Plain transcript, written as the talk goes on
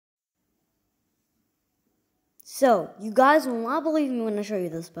So, you guys will not believe me when I show you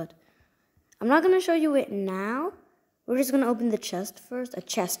this, but I'm not going to show you it now. We're just going to open the chest first.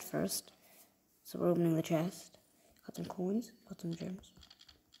 So we're opening the chest. Got some coins, got some gems.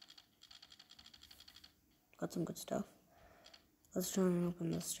 Got some good stuff. Let's try and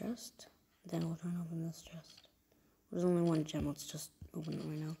open this chest. Then we'll try and open this chest. There's only one gem, let's just open it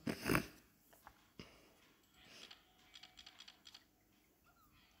right now.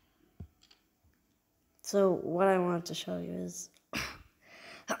 So what I wanted to show you is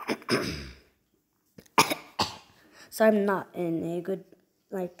so I'm not in a good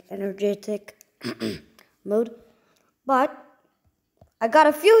energetic mode, but I got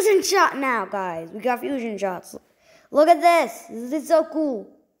a fusion shot now, guys. We got fusion shots. Look at this. This is so cool.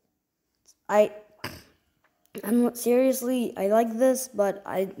 Seriously, I like this, but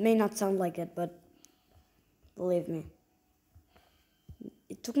I may not sound like it, but believe me.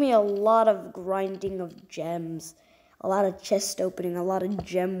 It took me a lot of grinding of gems, a lot of chest opening, a lot of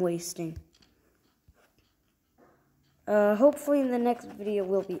gem wasting. Hopefully in the next video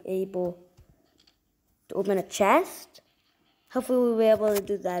we'll be able to open a chest. Hopefully we'll be able to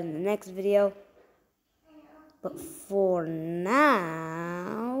do that in the next video. But for now,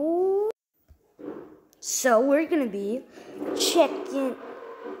 so we're gonna be checking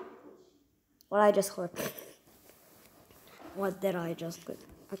what I just heard. What did I just click?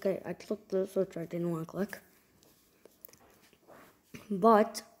 Okay, I clicked this, which I didn't want to click.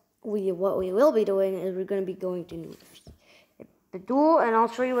 But what we will be doing is we're going to be going to the duel, and I'll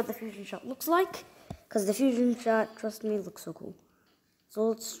show you what the fusion shot looks like. Because the fusion shot, trust me, looks so cool. So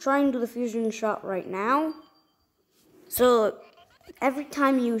let's try and do the fusion shot right now. So every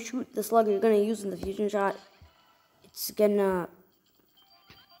time you shoot the slug you're going to use in the fusion shot, it's gonna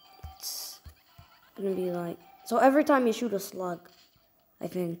be like, so every time you shoot a slug, I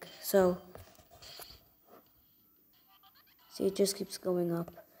think, so see, it just keeps going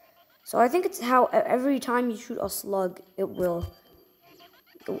up. So I think it's how every time you shoot a slug, it will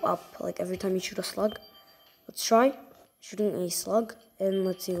go up, like every time you shoot a slug. Let's try shooting a slug, and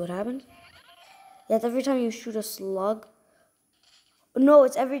let's see what happens. Yeah, it's every time you shoot a slug. No,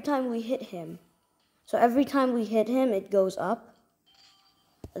 it's every time we hit him. So every time we hit him, it goes up.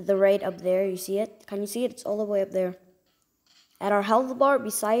 The rate up there, you see it? Can you see it? It's all the way up there. At our health bar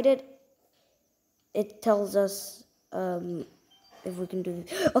beside it, it tells us if we can do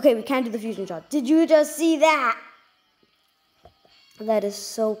the... Okay, we can't do the fusion shot. Did you just see that? That is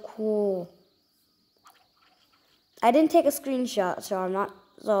so cool. I didn't take a screenshot,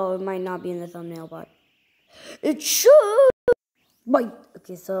 so it might not be in the thumbnail, but it should. Wait.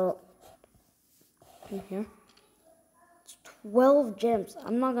 Okay, so in here. 12 gems.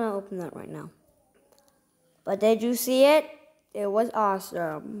 I'm not gonna open that right now. But did you see it? It was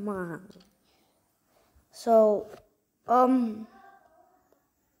awesome. So, oh,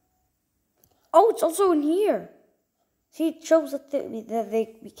 it's also in here. See, it shows that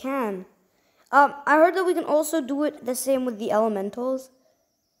we can. I heard that we can also do it the same with the elementals.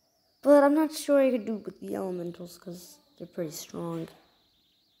 But I'm not sure I could do it with the elementals because they're pretty strong.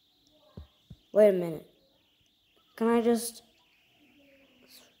 Wait a minute. Can I just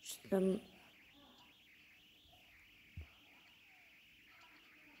switch them?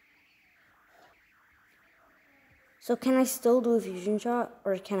 So can I still do a fusion shot,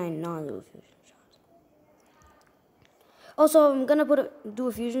 or can I not do a fusion shot? Also, if I'm gonna do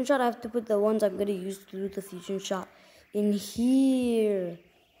a fusion shot, I have to put the ones I'm gonna use to do the fusion shot in here.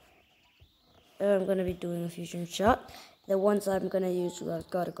 I'm gonna be doing a fusion shot. The ones I'm gonna use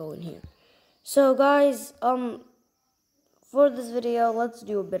gotta go in here. So guys, for this video, let's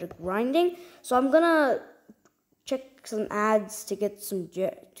do a bit of grinding. So I'm gonna check some ads to get some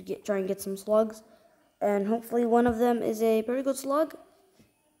try and get some slugs, and hopefully one of them is a pretty good slug,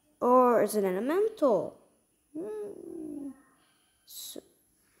 or is an elemental.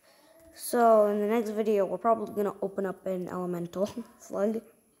 So in the next video, we're probably gonna open up an elemental slug.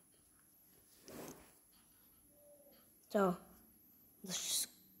 So let's just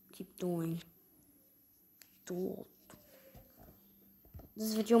keep doing duel.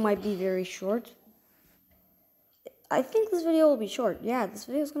 This video might be very short. I think this video will be short. Yeah, this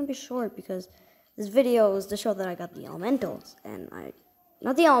video is going to be short because this video is to show that I got the elementals. And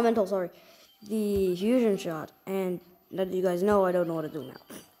not the elementals, sorry. The fusion shot. And now that you guys know, I don't know what to do now.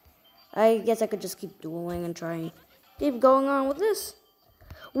 I guess I could just keep dueling and try and keep going on with this.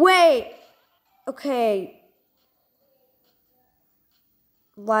 Wait! Okay.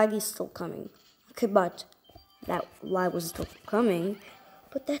 Lag is still coming. Okay, but that lag was still coming.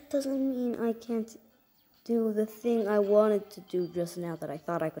 But that doesn't mean I can't do the thing I wanted to do just now that I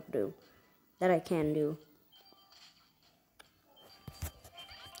thought I could do. That I can do.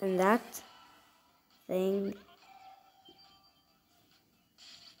 And that thing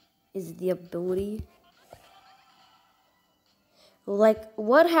is the ability. Like,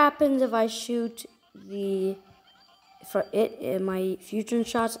 what happens if I shoot my fusion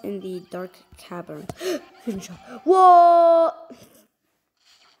shots in the dark cavern? Fusion shot. Whoa!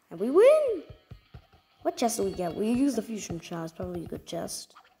 And we win! What chest do we get? We use the fusion shot. It's probably a good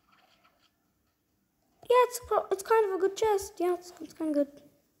chest. Yeah, it's kind of a good chest. Yeah, it's kind of good.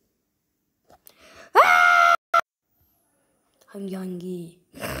 Ah! I'm Youngie.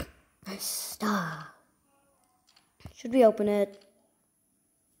 Nice star. Should we open it?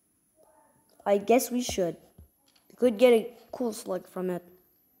 I guess we should. We could get a cool slug from it.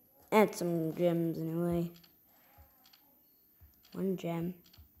 And some gems anyway. 1 gem.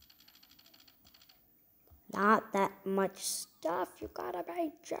 Not that much stuff. You gotta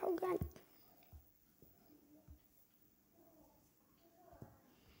be joking.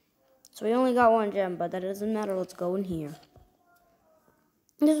 So we only got 1 gem, but that doesn't matter. Let's go in here.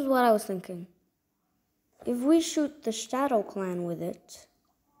 This is what I was thinking. If we shoot the Shadow Clan with it,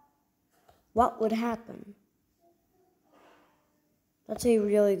 what would happen? That's a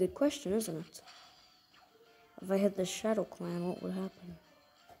really good question, isn't it? If I hit the Shadow Clan, what would happen?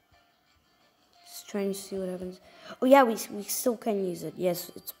 Just trying to see what happens. Oh yeah, we still can use it.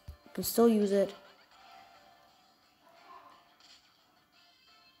 Yes, we can still use it.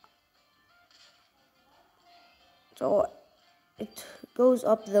 So it goes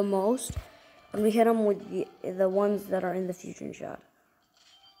up the most when we hit them with the ones that are in the fusion shot.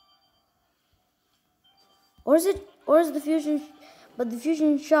 Or is the fusion? But the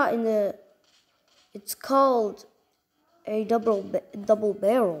fusion shot it's called a double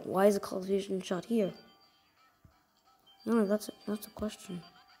barrel. Why is it called fusion shot here? No, that's a question.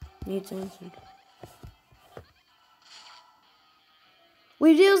 Needs answered.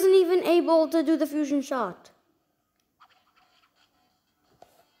 We wasn't even able to do the fusion shot.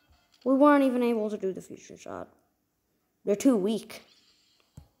 We weren't even able to do the fusion shot. They're too weak.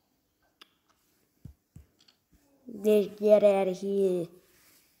 Just get out of here.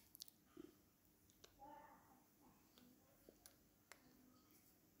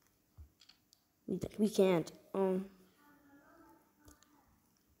 We can't.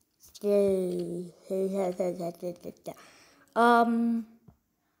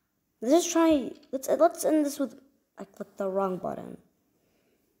 Let's try. Let's end this with. I clicked the wrong button.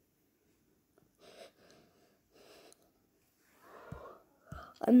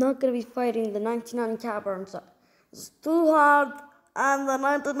 I'm not gonna be fighting the 99 caverns. It's too hard, and the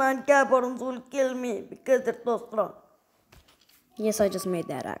 99 caverns will kill me because they're so strong. Yes, I just made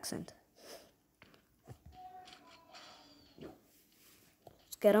that accent.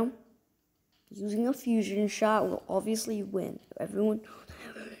 Let's get him. Using a fusion shot will obviously win. Everyone.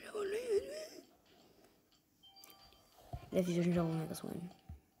 The fusion shot will make us win.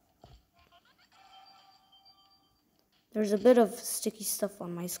 There's a bit of sticky stuff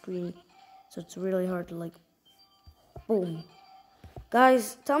on my screen, so it's really hard to like. Boom,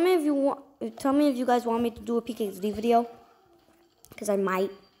 guys! Tell me if you guys want me to do a PKXD video, because I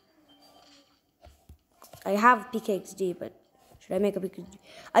might. I have PKXD, but should I make a PKXD?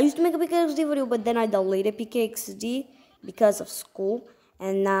 I used to make a PKXD video, but then I deleted PKXD because of school,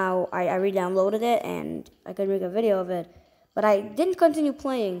 and now I re-downloaded it and I could make a video of it, but I didn't continue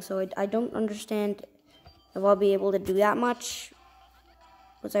playing, so I don't understand if I'll be able to do that much,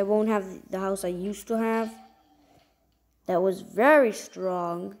 because I won't have the house I used to have. That was very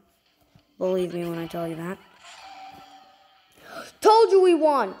strong. Believe me when I tell you that. Told you we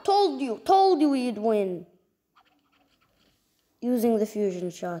won! Told you we'd win! Using the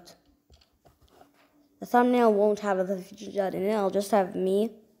fusion shot. The thumbnail won't have the fusion shot in it. I'll just have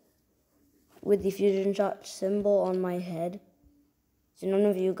me with the fusion shot symbol on my head. So none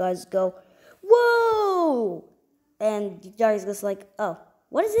of you guys go, whoa! And you guys just like, oh,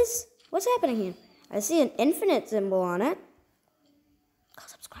 what is this? What's happening here? I see an infinite symbol on it. Go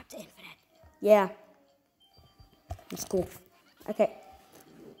subscribe to Infinite. Yeah. It's cool. Okay.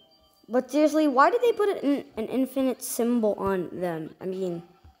 But seriously, why did they put an infinite symbol on them? I mean,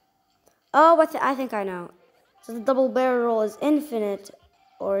 oh, I think I know. So the double barrel is infinite,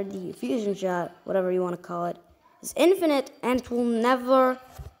 or the fusion shot, whatever you want to call it, is infinite, and it will never,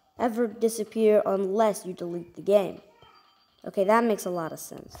 ever disappear unless you delete the game. Okay, that makes a lot of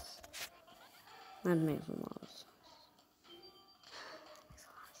sense. That makes a lot of sense.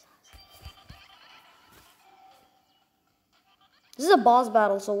 This is a boss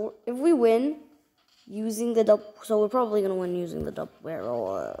battle, so if we win using the double, so we're probably gonna win using the double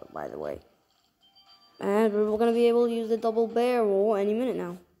barrel, by the way. And we're gonna be able to use the double barrel any minute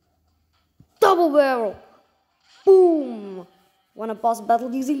now. Double barrel. Boom. Won a boss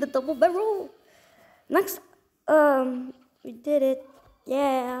battle using the double barrel. Next, we did it.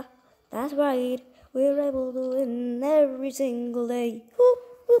 Yeah, that's right. We're able to win every single day. Whoop,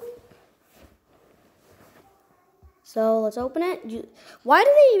 whoop. So let's open it. Why do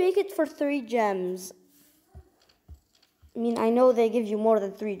they make it for 3 gems? I mean, I know they give you more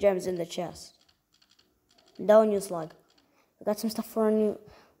than 3 gems in the chest. Don't use slug. We got some stuff from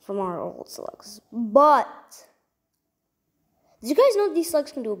our old slugs. But did you guys know these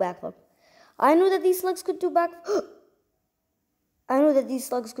slugs can do a backflip? I knew that these slugs could do I knew that these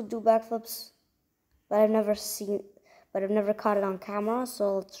slugs could do backflips, but I've never caught it on camera.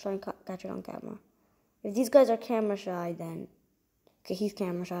 So let's try and catch it on camera. If these guys are camera shy, then okay, he's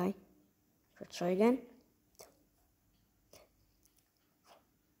camera shy. Let's try again.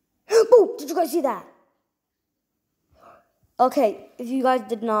 Boom! Did you guys see that? Okay, if you guys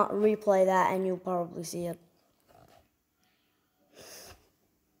did not replay that, and you'll probably see it.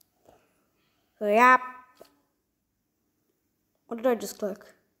 So, yeah. What did I just click?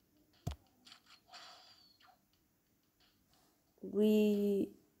 Okay,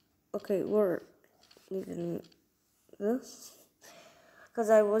 we're leaving this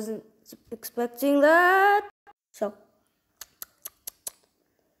because I wasn't expecting that. So,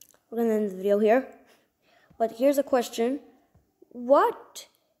 we're gonna end the video here. But here's a question. What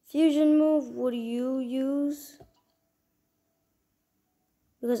fusion move would you use?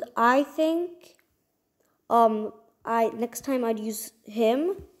 Because I think next time I'd use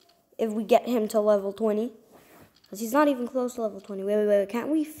him if we get him to level 20. Because he's not even close to level 20. Wait. Can't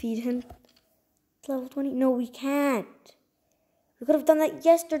we feed him to level 20? No, we can't. We could have done that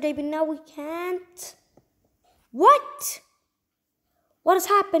yesterday, but now we can't. What? What is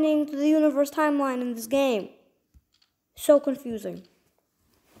happening to the universe timeline in this game? So confusing.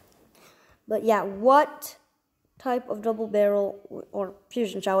 But yeah, what type of double barrel or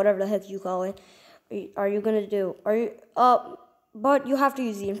fusion shot, whatever the heck you call it, are you gonna do? But you have to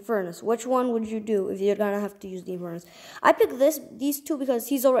use the Infernus. Which one would you do if you're gonna have to use the Infernus? I picked these two because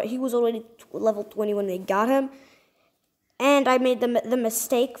he was already level 20 when they got him, and I made the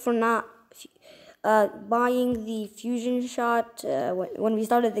mistake for not buying the fusion shot when we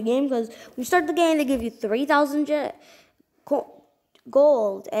started the game, because when you start the game they give you 3,000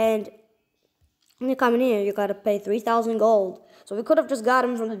 gold, and when you come in here you gotta pay 3,000 gold. So we could have just got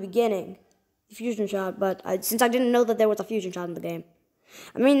him from the beginning, the fusion shot, but since I didn't know that there was a fusion shot in the game.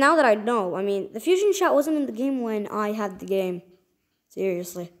 I mean, now that I know, the fusion shot wasn't in the game when I had the game.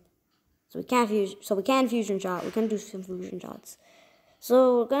 Seriously. So we can fusion shot. We can do some fusion shots.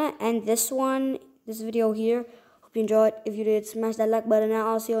 So we're gonna end this video here. Hope you enjoyed. If you did, smash that like button. And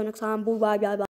I'll see you next time. Bye.